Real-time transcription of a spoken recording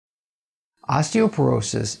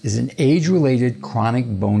Osteoporosis is an age-related chronic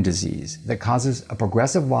bone disease that causes a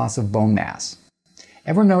progressive loss of bone mass.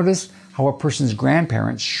 Ever notice how a person's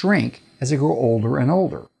grandparents shrink as they grow older and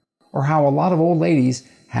older? Or how a lot of old ladies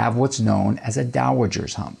have what's known as a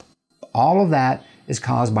dowager's hump? All of that is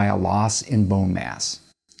caused by a loss in bone mass.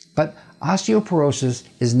 But osteoporosis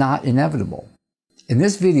is not inevitable. In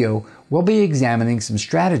this video, we'll be examining some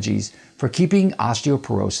strategies for keeping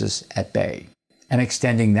osteoporosis at bay and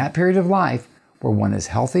extending that period of life where one is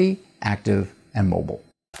healthy, active, and mobile.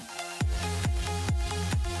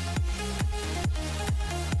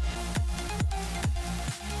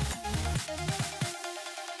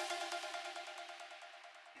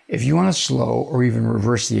 If you want to slow or even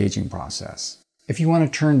reverse the aging process, if you want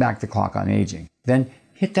to turn back the clock on aging, then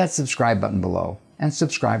hit that subscribe button below and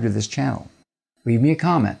subscribe to this channel. Leave me a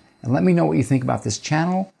comment and let me know what you think about this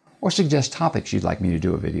channel or suggest topics you'd like me to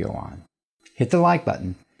do a video on. Hit the like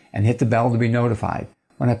button and hit the bell to be notified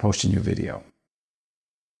when I post a new video.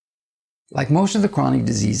 Like most of the chronic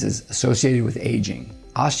diseases associated with aging,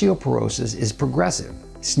 osteoporosis is progressive,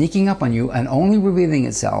 sneaking up on you and only revealing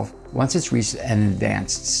itself once it's reached an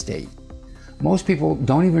advanced state. Most people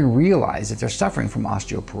don't even realize that they're suffering from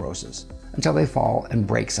osteoporosis until they fall and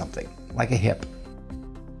break something, like a hip.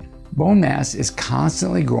 Bone mass is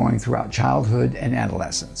constantly growing throughout childhood and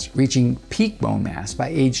adolescence, reaching peak bone mass by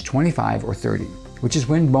age 25 or 30, which is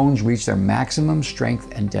when bones reach their maximum strength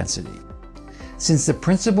and density. Since the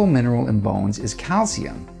principal mineral in bones is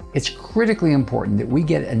calcium, it's critically important that we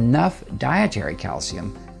get enough dietary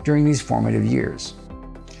calcium during these formative years.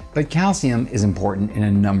 But calcium is important in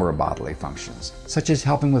a number of bodily functions, such as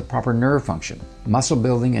helping with proper nerve function, muscle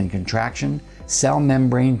building and contraction, cell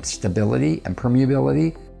membrane stability and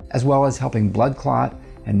permeability, as well as helping blood clot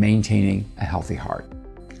and maintaining a healthy heart.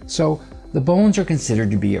 So the bones are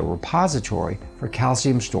considered to be a repository for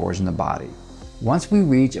calcium stores in the body. Once we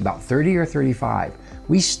reach about 30 or 35,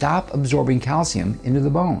 we stop absorbing calcium into the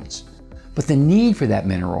bones. But the need for that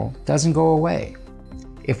mineral doesn't go away.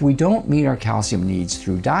 If we don't meet our calcium needs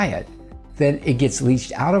through diet, then it gets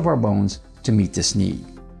leached out of our bones to meet this need.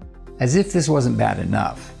 As if this wasn't bad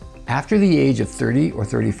enough, after the age of 30 or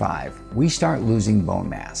 35, we start losing bone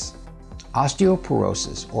mass.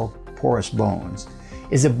 Osteoporosis, or porous bones,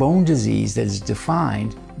 is a bone disease that is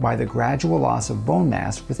defined by the gradual loss of bone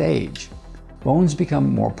mass with age. Bones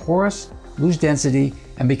become more porous, lose density,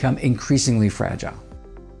 and become increasingly fragile.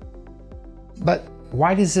 But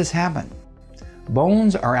why does this happen?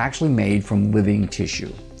 Bones are actually made from living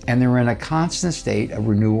tissue, and they're in a constant state of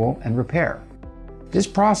renewal and repair. This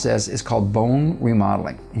process is called bone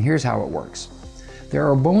remodeling, and here's how it works. There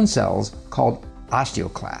are bone cells called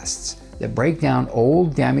osteoclasts that break down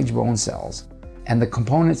old damaged bone cells, and the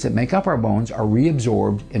components that make up our bones are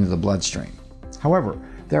reabsorbed into the bloodstream. However,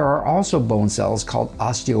 there are also bone cells called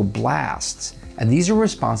osteoblasts, and these are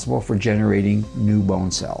responsible for generating new bone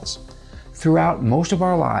cells. Throughout most of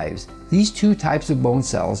our lives, these two types of bone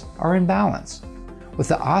cells are in balance, with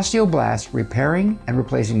the osteoblasts repairing and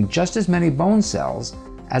replacing just as many bone cells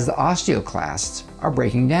as the osteoclasts are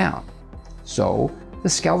breaking down. So, the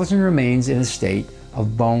skeleton remains in a state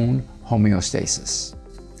of bone homeostasis.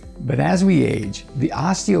 But as we age, the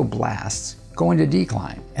osteoblasts go into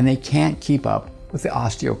decline, and they can't keep up with the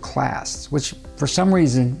osteoclasts, which for some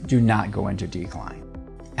reason do not go into decline.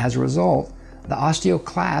 As a result, the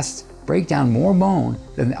osteoclasts break down more bone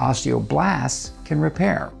than the osteoblasts can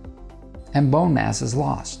repair, and bone mass is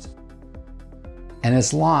lost. And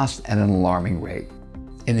it's lost at an alarming rate.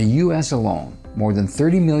 In the US alone, more than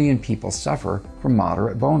 30 million people suffer from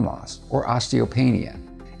moderate bone loss, or osteopenia,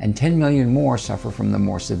 and 10 million more suffer from the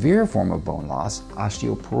more severe form of bone loss,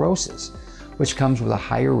 osteoporosis, which comes with a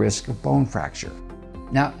higher risk of bone fracture.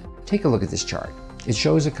 Now, take a look at this chart. It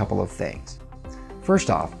shows a couple of things. First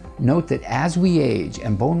off, note that as we age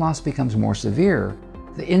and bone loss becomes more severe,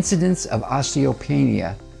 the incidence of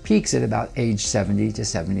osteopenia peaks at about age 70 to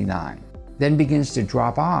 79, then begins to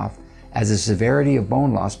drop off as the severity of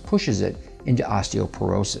bone loss pushes it into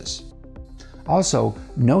osteoporosis. Also,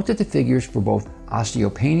 note that the figures for both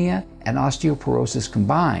osteopenia and osteoporosis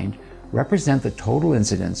combined represent the total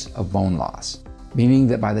incidence of bone loss, meaning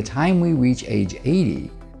that by the time we reach age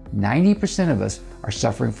 80, 90% of us are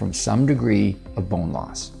suffering from some degree of bone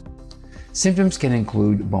loss. Symptoms can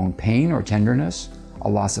include bone pain or tenderness, a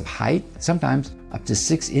loss of height, sometimes up to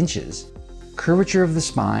 6 inches, curvature of the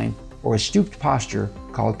spine, or a stooped posture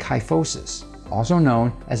called kyphosis, also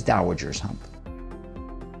known as dowager's hump.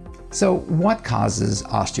 So what causes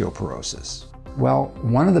osteoporosis? Well,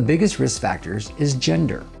 one of the biggest risk factors is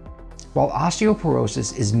gender. While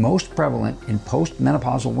osteoporosis is most prevalent in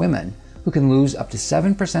postmenopausal women, who can lose up to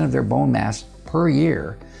 7% of their bone mass per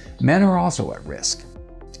year, men are also at risk.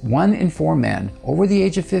 1 in 4 men over the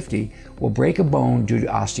age of 50 will break a bone due to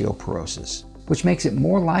osteoporosis, which makes it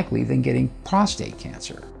more likely than getting prostate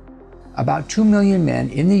cancer. About 2 million men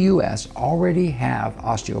in the US already have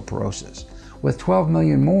osteoporosis, with 12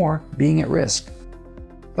 million more being at risk.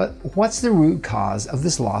 But what's the root cause of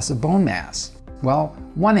this loss of bone mass? Well,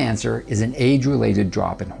 one answer is an age-related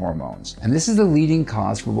drop in hormones, and this is the leading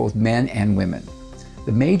cause for both men and women.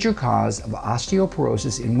 The major cause of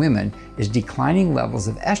osteoporosis in women is declining levels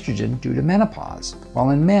of estrogen due to menopause, while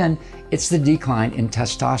in men, it's the decline in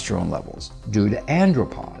testosterone levels due to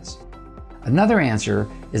andropause. Another answer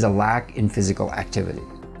is a lack in physical activity.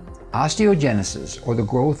 Osteogenesis, or the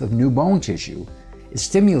growth of new bone tissue, is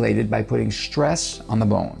stimulated by putting stress on the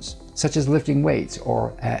bones, such as lifting weights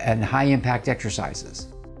and high-impact exercises.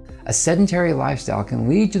 A sedentary lifestyle can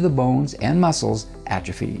lead to the bones and muscles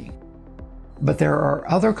atrophying. But there are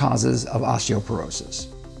other causes of osteoporosis.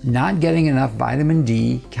 Not getting enough vitamin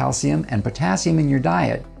D, calcium, and potassium in your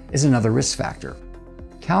diet is another risk factor.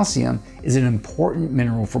 Calcium is an important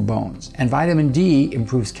mineral for bones, and vitamin D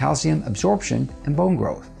improves calcium absorption and bone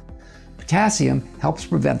growth. Potassium helps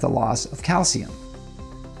prevent the loss of calcium.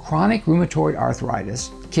 Chronic rheumatoid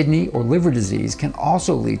arthritis, kidney or liver disease can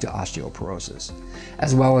also lead to osteoporosis,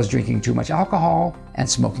 as well as drinking too much alcohol and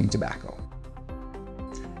smoking tobacco.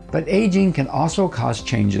 But aging can also cause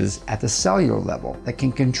changes at the cellular level that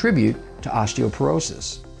can contribute to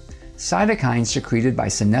osteoporosis. Cytokines secreted by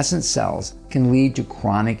senescent cells can lead to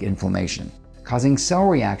chronic inflammation, causing cell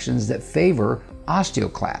reactions that favor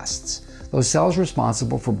osteoclasts, those cells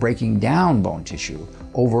responsible for breaking down bone tissue,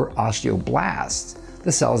 over osteoblasts,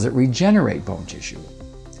 the cells that regenerate bone tissue.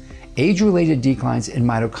 Age-related declines in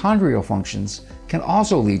mitochondrial functions can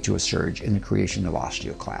also lead to a surge in the creation of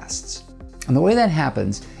osteoclasts. And the way that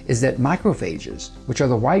happens is that macrophages, which are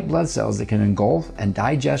the white blood cells that can engulf and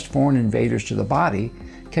digest foreign invaders to the body,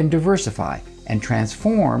 can diversify and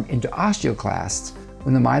transform into osteoclasts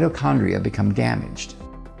when the mitochondria become damaged.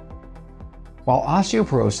 While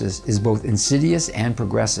osteoporosis is both insidious and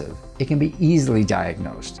progressive, it can be easily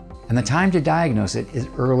diagnosed. And the time to diagnose it is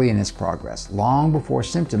early in its progress, long before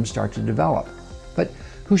symptoms start to develop. But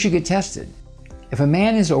who should get tested? If a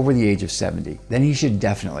man is over the age of 70, then he should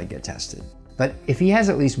definitely get tested. But if he has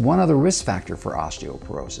at least one other risk factor for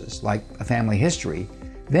osteoporosis, like a family history,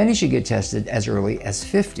 then he should get tested as early as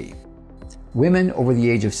 50. Women over the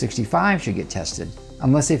age of 65 should get tested,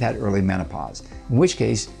 unless they've had early menopause, in which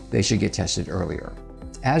case they should get tested earlier,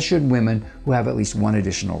 as should women who have at least one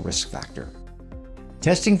additional risk factor.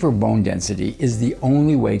 Testing for bone density is the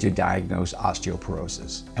only way to diagnose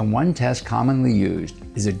osteoporosis, and one test commonly used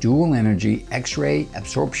is a dual-energy X-ray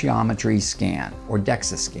absorptiometry scan, or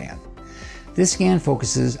DEXA scan. This scan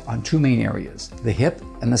focuses on 2 main areas, the hip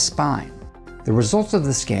and the spine. The results of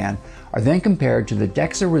the scan are then compared to the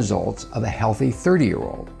DEXA results of a healthy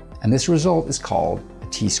 30-year-old, and this result is called a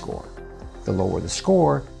T-score. The lower the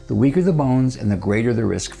score, the weaker the bones and the greater the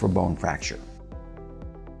risk for bone fracture.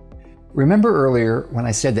 Remember earlier when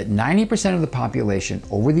I said that 90% of the population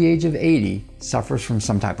over the age of 80 suffers from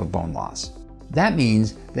some type of bone loss. That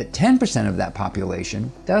means that 10% of that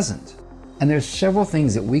population doesn't. And there's several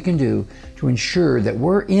things that we can do to ensure that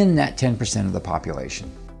we're in that 10% of the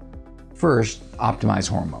population. First, optimize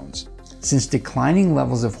hormones. Since declining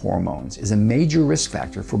levels of hormones is a major risk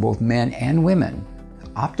factor for both men and women,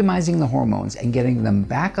 optimizing the hormones and getting them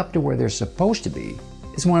back up to where they're supposed to be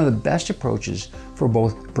is one of the best approaches for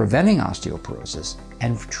both preventing osteoporosis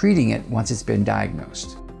and treating it once it's been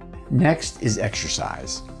diagnosed. Next is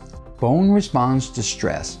exercise. Bone responds to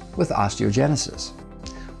stress with osteogenesis.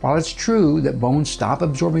 While it's true that bones stop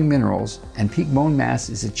absorbing minerals and peak bone mass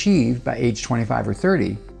is achieved by age 25 or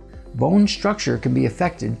 30, bone structure can be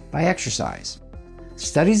affected by exercise.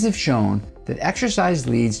 Studies have shown that exercise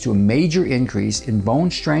leads to a major increase in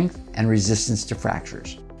bone strength and resistance to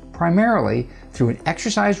fractures, primarily through an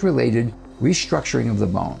exercise-related restructuring of the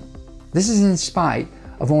bone. This is in spite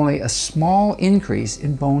of only a small increase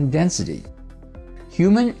in bone density.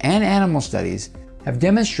 Human and animal studies have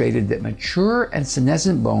demonstrated that mature and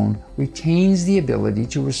senescent bone retains the ability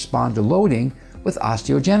to respond to loading with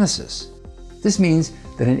osteogenesis. This means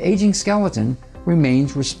that an aging skeleton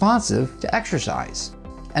remains responsive to exercise.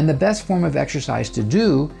 And the best form of exercise to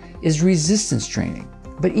do is resistance training.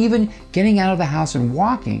 But even getting out of the house and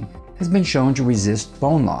walking has been shown to resist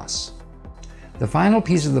bone loss. The final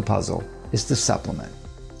piece of the puzzle is to supplement.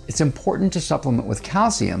 It's important to supplement with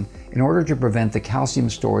calcium in order to prevent the calcium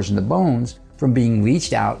stores in the bones from being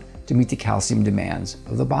leached out to meet the calcium demands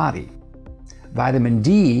of the body. Vitamin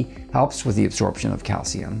D helps with the absorption of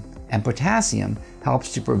calcium, and potassium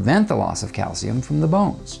helps to prevent the loss of calcium from the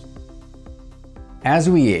bones. As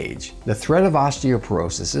we age, the threat of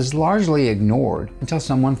osteoporosis is largely ignored until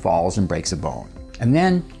someone falls and breaks a bone, and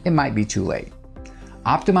then it might be too late.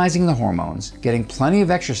 Optimizing the hormones, getting plenty of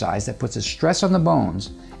exercise that puts a stress on the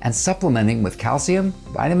bones, and supplementing with calcium,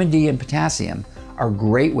 vitamin D, and potassium are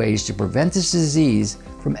great ways to prevent this disease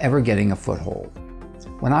from ever getting a foothold.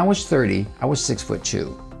 When I was 30, I was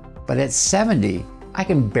 6'2", but at 70, I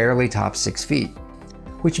can barely top 6 feet,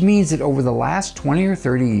 which means that over the last 20 or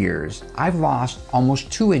 30 years, I've lost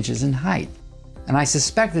almost 2 inches in height, and I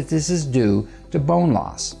suspect that this is due to bone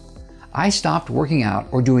loss. I stopped working out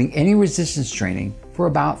or doing any resistance training for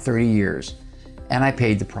about 30 years, and I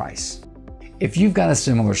paid the price. If you've got a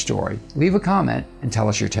similar story, leave a comment and tell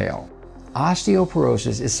us your tale.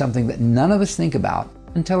 Osteoporosis is something that none of us think about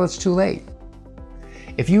until it's too late.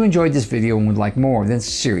 If you enjoyed this video and would like more, then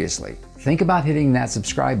seriously, think about hitting that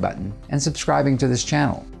subscribe button and subscribing to this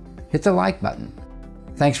channel. Hit the like button.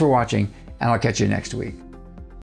 Thanks for watching, and I'll catch you next week.